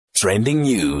Trending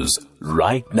news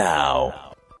right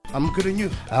now. I'm good on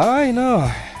you. I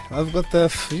know. I've got the,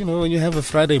 when you have a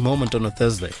Friday moment on a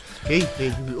Thursday. Hey,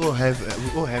 we're all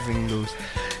having those.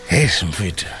 Hey,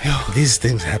 Mfit, these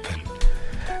things happen.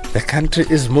 The country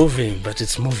is moving, but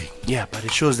it's moving. Yeah, but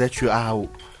it shows that you are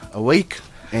awake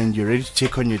and you're ready to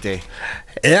take on your day.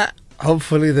 Yeah,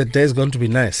 hopefully the day is going to be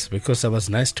nice because I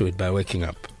was nice to it by waking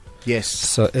up. Yes.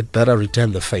 So it better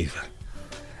return the favor.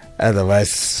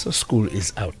 Otherwise, school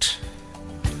is out.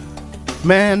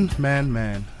 Man.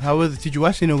 Did you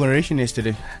watch the inauguration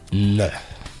yesterday? No.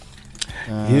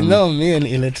 You know me and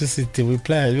electricity, we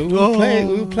play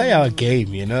our game,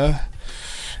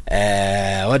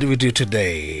 What do we do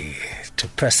today? To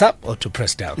press up or to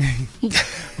press down?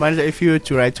 Man, if you were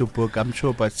to write a book, I'm sure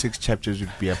about 6 chapters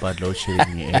would be about load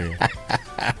shedding in your area.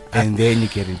 And then you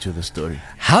get into the story.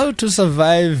 How to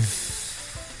survive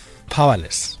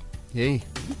powerless. Yay.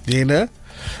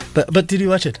 But did you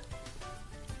watch it?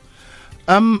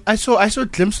 I saw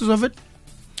glimpses of it.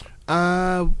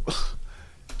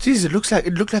 Geez, it looked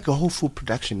like a whole full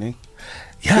production, eh?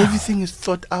 Yeah. Everything is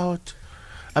thought out.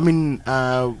 I mean,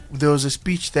 there was a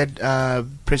speech that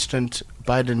President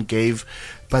Biden gave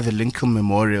by the Lincoln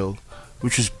Memorial,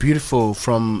 which was beautiful.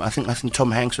 From I think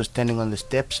Tom Hanks was standing on the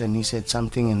steps and he said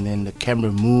something, and then the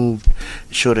camera moved,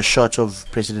 showed a shot of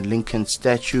President Lincoln's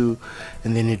statue,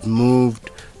 and then it moved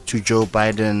to Joe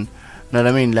Biden. You know what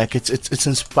I mean? Like it's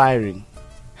inspiring.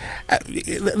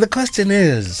 The question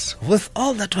is, with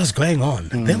all that was going on,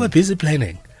 they were busy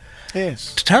planning.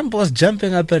 Yes. Trump was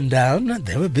jumping up and down.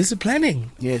 They were busy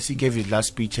planning. Yes, he gave his last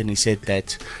speech and he said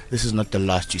that this is not the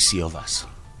last you see of us.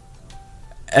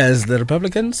 As the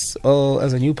Republicans or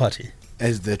as a new party?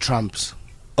 As the Trumps.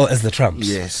 Oh, as the Trumps?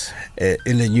 Yes.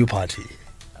 In the new party?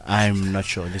 I'm not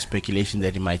sure. There's speculation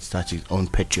that he might start his own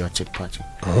patriotic party.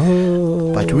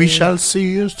 Oh. But we shall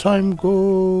see as time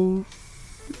goes.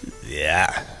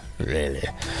 Yeah, really.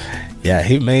 Yeah,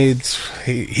 he made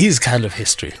his kind of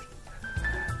history.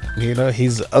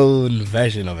 His own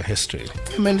version of a history.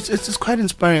 I mean, it's quite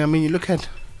inspiring. I mean, you look at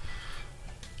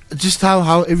just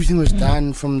how everything was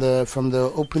done from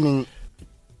the opening.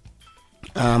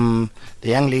 The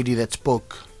young lady that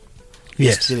spoke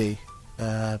yesterday.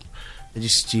 I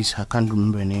can't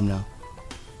remember her name now.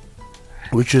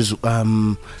 Which was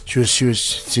she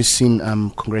was just seen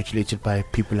congratulated by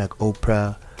people like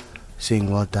Oprah, saying,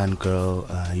 "Well done, girl.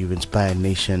 You've inspired a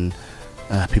nation."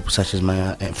 People such as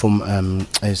Maya,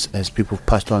 as people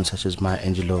passed on, such as Maya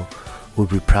Angelou, would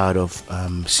be proud of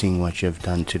seeing what you have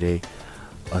done today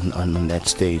on that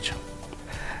stage.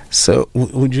 So,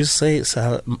 would you say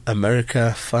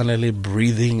America finally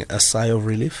breathing a sigh of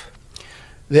relief?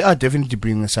 They are definitely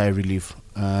breathing a sigh of relief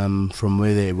from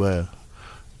where they were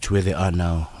to where they are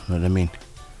now. You know what I mean?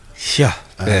 Yeah.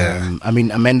 I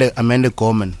mean, Amanda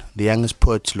Gorman, the youngest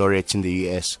poet laureate in the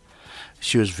US,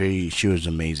 she was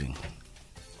amazing.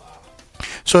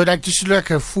 So just like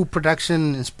a full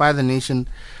production, inspire the nation.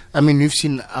 I mean, we've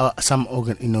seen some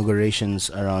inaugurations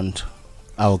around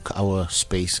our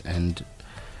space, and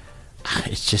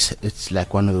it's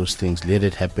like one of those things. Let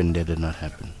it happen, let it not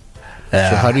happen.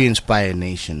 So how do you inspire a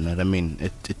nation? You know what I mean?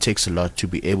 It takes a lot to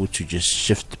be able to just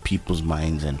shift people's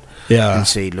minds and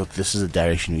say, look, this is the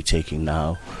direction we're taking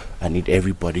now. I need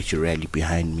everybody to rally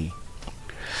behind me.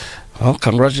 Well,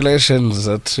 congratulations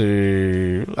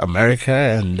to America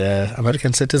and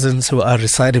American citizens who are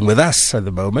residing with us at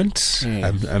the moment.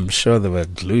 I'm sure they were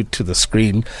glued to the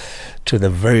screen to the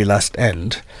very last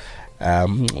end.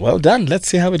 Well done. Let's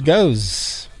see how it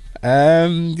goes.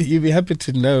 You'll be happy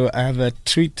to know I have a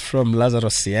tweet from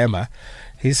Lazarus Siema.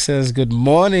 He says, "Good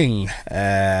morning,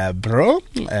 bro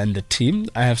and the team.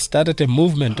 I have started a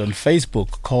movement on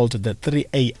Facebook called the 3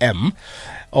 a.m.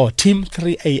 or Team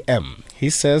 3 a.m. He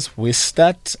says, we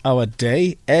start our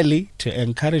day early to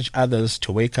encourage others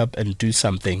to wake up and do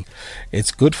something.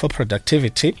 It's good for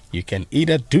productivity. You can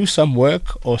either do some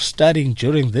work or studying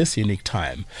during this unique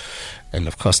time." And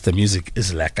of course, the music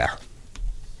is lekker.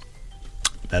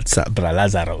 That's Bra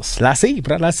Lazarus.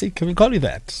 Bra Lassie, can we call you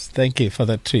that? Thank you for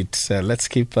that tweet. Let's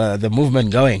keep the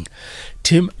movement going.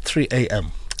 Team 3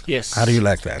 a.m. Yes. How do you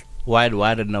like that? Wide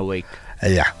and awake.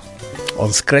 Yeah.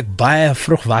 Ons krijg baie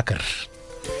vroeg wakker.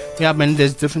 Yeah, man,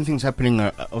 there's different things happening.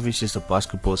 Obviously, it's the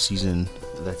basketball season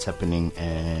that's happening,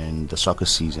 and the soccer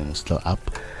season is still up.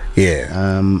 Yeah.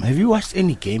 Have you watched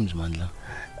any games, Mandla?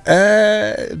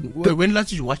 When last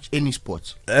did you watch any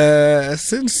sports?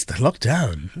 Since the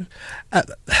lockdown.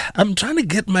 I'm trying to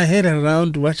get my head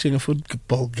around watching a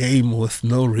football game with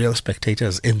no real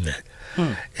spectators in there.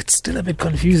 It's still a bit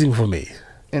confusing for me.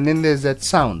 And then there's that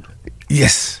sound.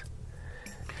 Yes.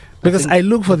 Because I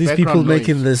look for these people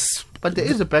making this But there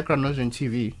is a background noise on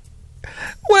TV.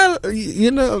 Well,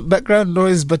 background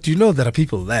noise, but there are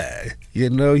people there.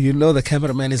 The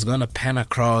cameraman is going to pan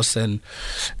across and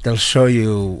they'll show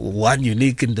you one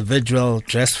unique individual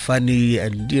dressed funny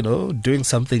and, doing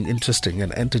something interesting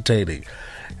and entertaining.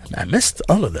 And I missed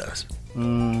all of those.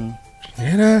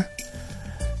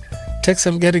 Takes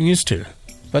some getting used to.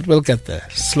 But we'll get there,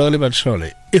 slowly but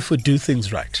surely, if we do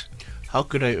things right. How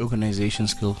good are your organization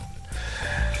skills?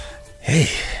 Hey,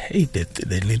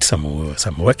 they need some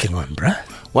working on, bruh.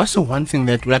 What's the one thing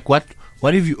that,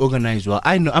 what have you organized well?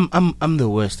 I know I'm the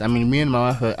worst. I mean, me and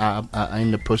my wife are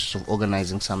in the process of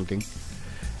organizing something,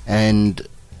 and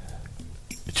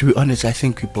to be honest, I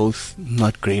think we're both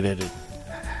not great at it.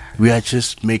 We are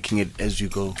just making it as you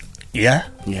go. Yeah.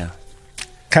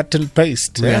 Cut and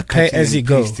paste. Yeah, pay as you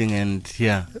go.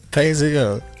 Pay as you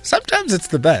go. Sometimes it's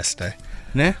the best.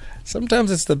 Nah?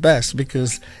 Sometimes it's the best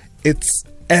because it's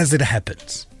as it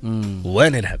happens,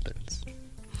 when it happens.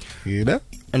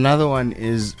 Another one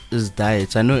is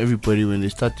diets. I know everybody, when they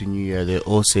start the new year, they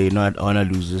all say, I want to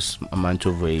lose this amount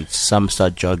of weight. Some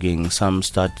start jogging, some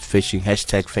start fetching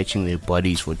their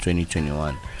bodies for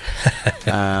 2021.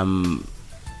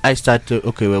 We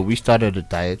started a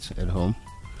diet at home.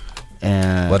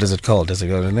 What is it called? Does it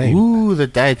got a name? Ooh, the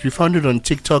diet. We found it on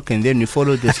TikTok, and then we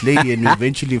followed this lady, and we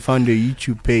eventually found a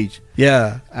YouTube page.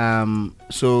 Yeah.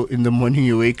 So in the morning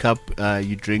you wake up,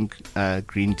 you drink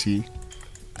green tea.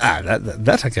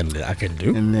 That I can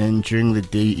do. And then during the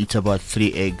day you eat about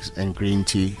 3 eggs and green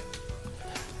tea.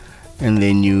 And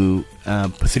then you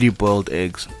 3 boiled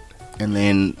eggs, and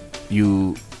then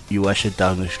you wash it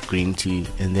down with green tea,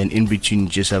 and then in between you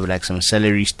just have like some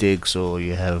celery sticks, or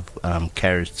you have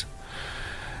carrots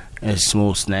as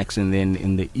small snacks, and then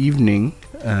in the evening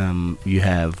you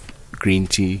have green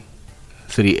tea,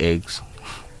 3 eggs,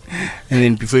 and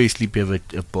then before you sleep you have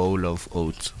a bowl of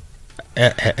oats.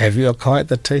 Have you acquired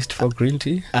the taste for green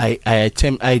tea? I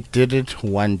did it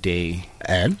one day,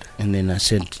 and then I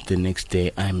said the next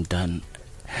day I'm done.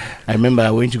 I remember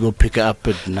I went to go pick her up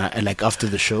at night, like after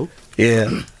the show.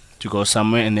 Yeah. To go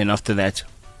somewhere, and then after that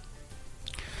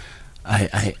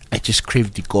I just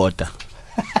craved the kota.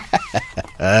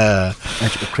 I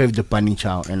craved the pani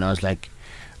chow, and I was like,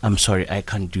 I'm sorry, I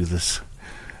can't do this.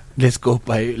 Let's go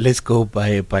buy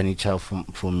a pani chow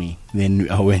for me. Then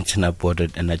I went and I bought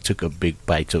it, and I took a big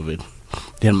bite of it.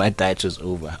 Then my diet was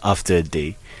over after a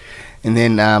day. And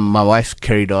then my wife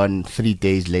carried on 3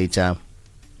 days later.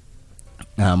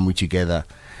 We're together.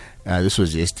 This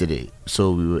was yesterday.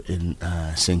 So we were in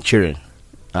Centurion.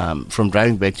 From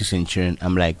driving back to Centurion,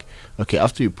 I'm like, okay,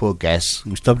 after you pour gas,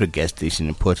 we stopped at a gas station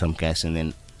and poured some gas, and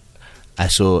then I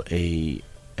saw a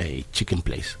chicken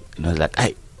place, and I was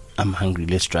like, I'm hungry,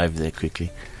 let's drive there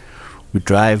quickly. We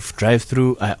drive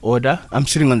through, I order. I'm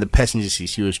sitting on the passenger seat,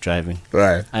 she was driving.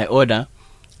 Right. I order,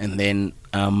 and then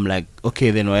I'm like,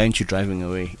 okay, then why aren't you driving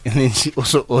away? And then she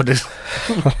also orders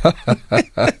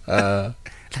like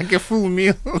a full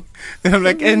meal. And I'm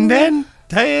like, and then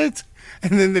diet.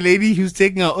 And then the lady who's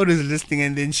taking our orders is listening,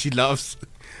 and then she laughs.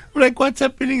 I'm like, what's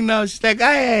happening now? She's like,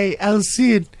 I'll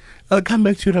see it. I'll come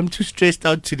back to it. I'm too stressed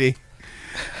out today.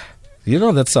 You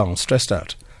know that song, Stressed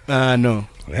Out? No.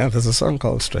 Yeah, there's a song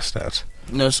called Stressed Out.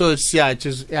 No, so it's,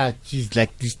 she's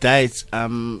like these diets.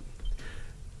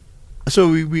 So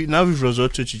we now we've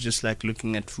resorted to just like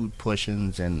looking at food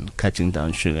portions and cutting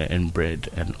down sugar and bread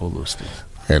and all those things.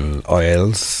 And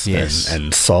oils, yes,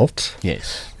 and salt.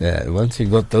 Yes. Yeah. Once you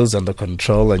got those under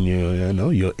control, and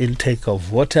your intake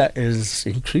of water is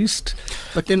increased.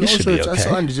 But then also it's okay.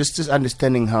 also just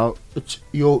understanding how it's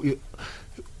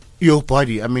your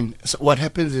body. I mean, so what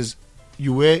happens is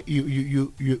you wear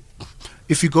you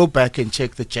if you go back and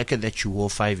check the jacket that you wore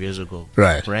 5 years ago,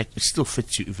 right, it still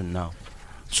fits you even now.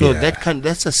 So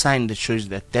that's a sign that shows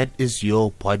that is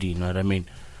your body. You know what I mean?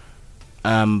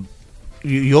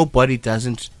 Your body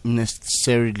doesn't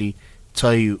necessarily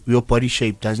tell you, your body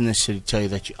shape doesn't necessarily tell you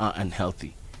that you are unhealthy.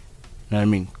 You know what I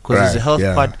mean? Because there's a health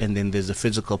part, and then there's a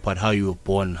physical part, how you were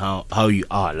born, how you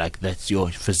are, like that's your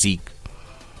physique.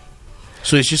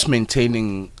 So it's just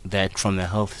maintaining that from the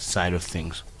health side of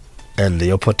things. And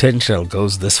your potential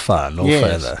goes this far, no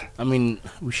further. I mean,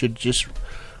 we should just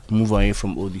move away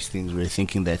from all these things. We're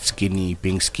thinking that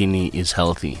being skinny is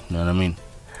healthy. You know what I mean?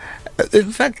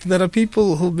 In fact, there are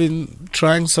people who've been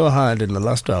trying so hard in the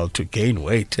last while to gain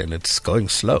weight, and it's going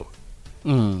slow.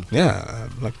 Yeah,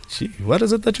 like, gee, what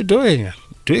is it that you're doing?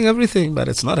 Doing everything, but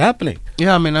it's not happening.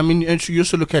 Yeah, I mean, and you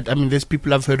also look at, there's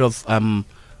people I've heard of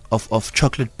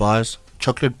chocolate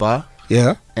bar,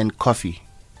 yeah, and coffee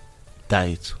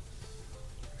diets.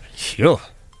 Sure.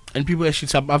 And people actually,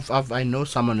 I know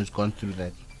someone who's gone through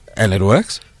that. And it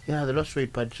works? Yeah, they lost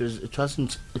weight, but it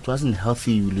wasn't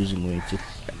healthy losing weight.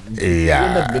 You Yeah.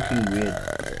 end up looking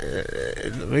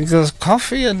weird. Because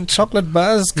coffee and chocolate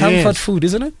bars, comfort Yes. food,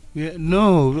 isn't it? Yeah,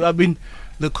 no, I mean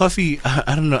the coffee.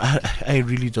 I don't know. I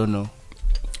really don't know.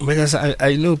 Because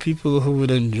I know people who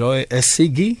would enjoy a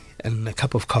ciggy and a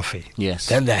cup of coffee. Yes.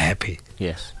 Then they're happy.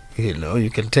 Yes. You know, you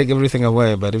can take everything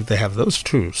away, but if they have those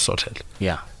two sorted.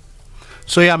 Yeah.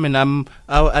 So yeah, I mean,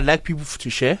 I'd like people to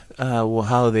share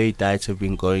how their diets have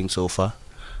been going so far,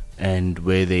 and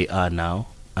where they are now.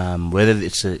 Whether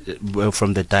it's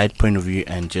from the diet point of view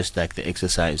and just like the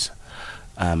exercise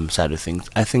side of things.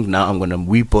 I think now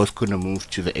we both gonna move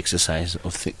to the exercise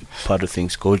part of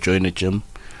things. Go join a gym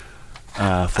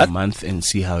for a month and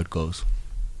see how it goes.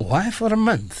 Why for a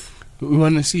month? We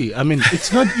want to see. I mean,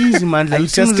 it's not easy, man. Are you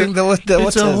testing the waters?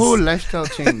 It's a whole lifestyle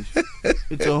change.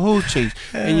 It's a whole change,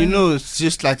 and it's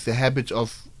just like the habit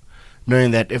of knowing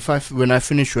that when I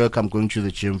finish work, I'm going to the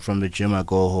gym. From the gym, I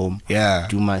go home,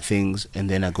 do my things, and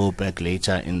then I go back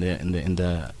later in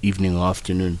the evening or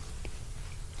afternoon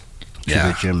to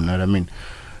the gym. You know what I mean?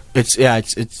 It's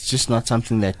just not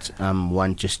something that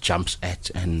one just jumps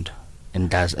at and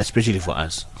does, especially for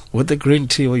us. With the green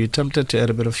tea, were you tempted to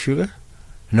add a bit of sugar?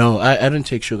 No, I don't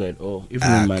take sugar at all, even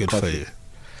in my good coffee. for you.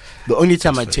 The only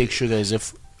time I take sugar is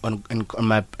if on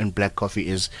my black coffee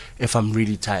is if I'm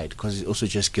really tired, because it also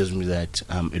just gives me that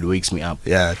it wakes me up.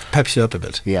 Yeah, it peps you up a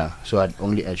bit. Yeah, so I'd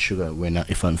only add sugar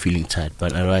if I'm feeling tired,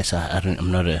 but otherwise I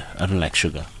don't like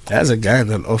sugar. There's a guy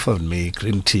that offered me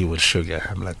green tea with sugar.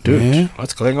 I'm like, dude,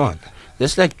 what's going on?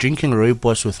 That's like drinking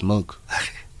rooibos with milk.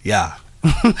 Yeah.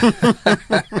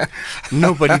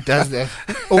 Nobody does that.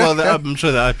 Oh well, I'm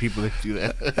sure there are people that do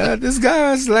that. This guy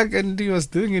was like, and he was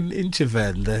doing an interview.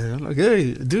 I'm like,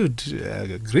 hey, dude,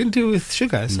 green tea with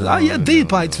sugar. I said,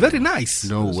 deep, it's very nice.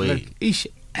 No way. Like,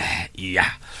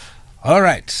 yeah. All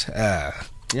right.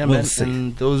 Yeah, we'll man. see.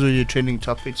 And those are your trending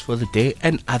topics for the day,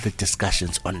 and other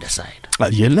discussions on the side.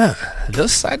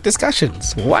 Those side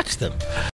discussions, watch them.